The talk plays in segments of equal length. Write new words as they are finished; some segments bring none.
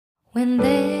When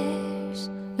there's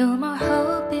no more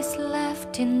hope is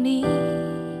left in me,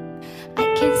 I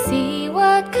can see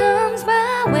what comes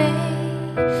my way,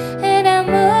 and I'm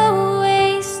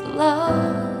always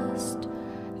lost.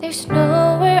 There's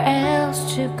nowhere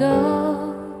else to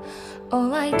go.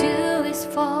 All I do is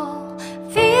fall.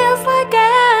 Feels like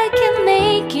I can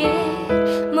make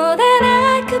it more than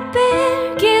I could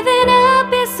bear. Giving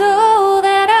up is all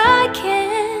that I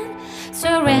can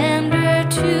surrender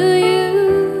to you.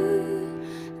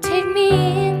 Take me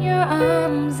in your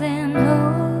arms and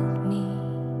hold me.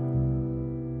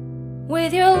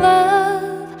 With your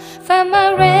love, find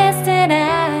my rest, and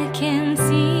I can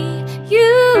see you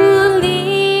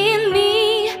lead me.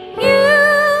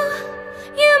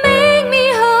 You make me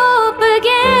hope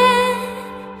again.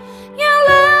 Your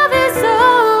love is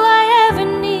all I ever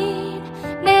need.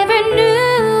 Never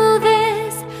knew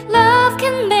this love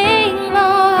can make my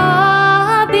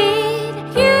heart beat.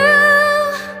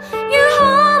 You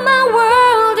hold my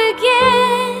world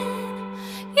again.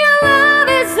 Your love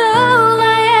is all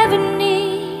I ever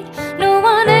need. No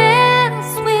one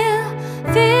else will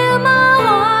fill my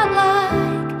heart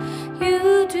like you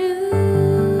do.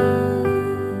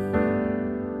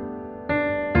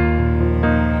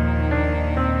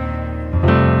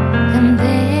 And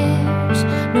there's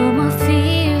no more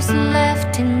fears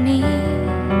left in me.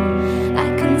 I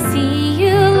can see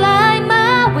you light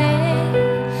my way,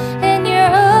 and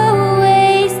you're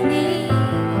always near.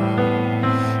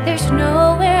 There's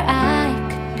nowhere I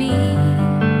could be.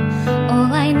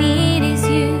 All I need is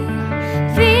you.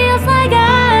 Feels like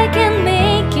I can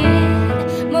make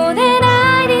it more than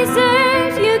I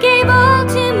deserve. You gave all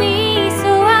to me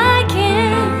so I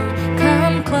can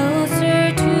come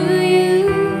closer to you.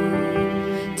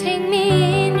 Take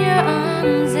me in your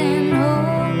arms and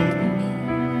hold me.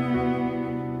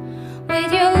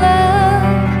 With your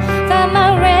love, find my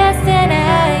rest, and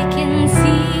I can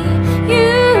see you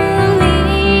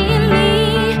lead me.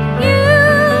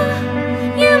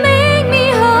 You make me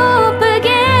hope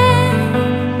again.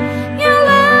 Your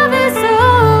love is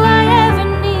all I ever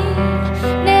need.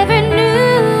 Never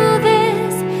knew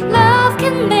this love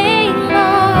can make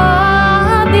my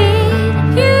heart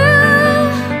beat.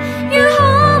 You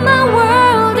hold my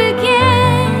world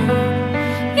again.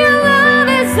 Your love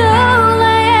is all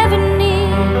I ever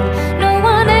need. No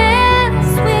one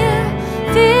else will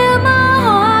fill my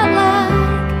heart like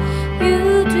you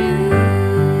do.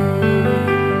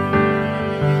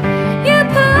 You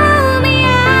pull me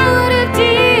out of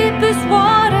deepest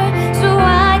water so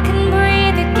I can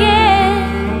breathe again.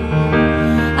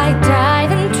 I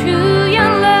dive into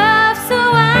your love so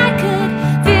I could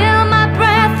feel my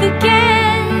breath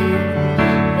again.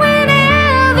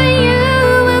 Whenever you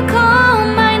will call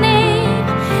my name,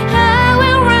 I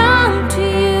will run to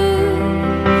you.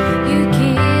 You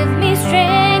give me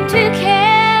strength to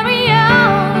carry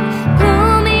on.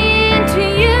 Pull me into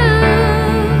you.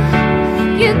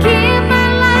 You give my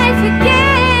life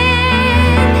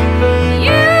again.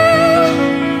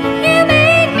 You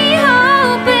make me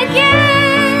hope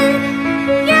again.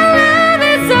 Your love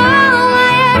is all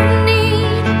I ever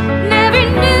need. Never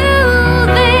knew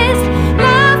this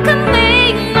love could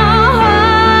make my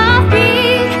heart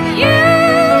beat.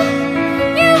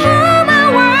 You hold my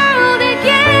world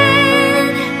again.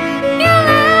 Your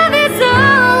love is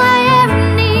all I ever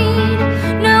need.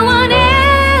 No one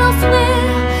else will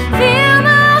fill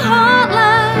my heart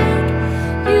like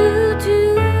you do.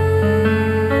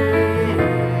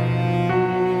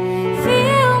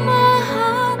 Fill my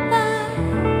heart like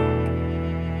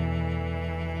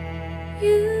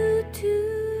you do.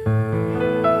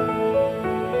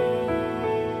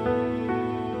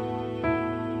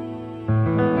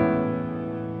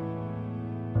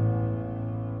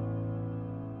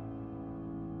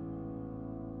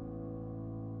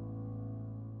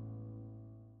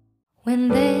 When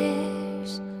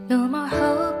there's no more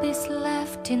hope is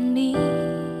left in me,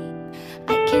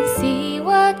 I can see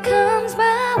what comes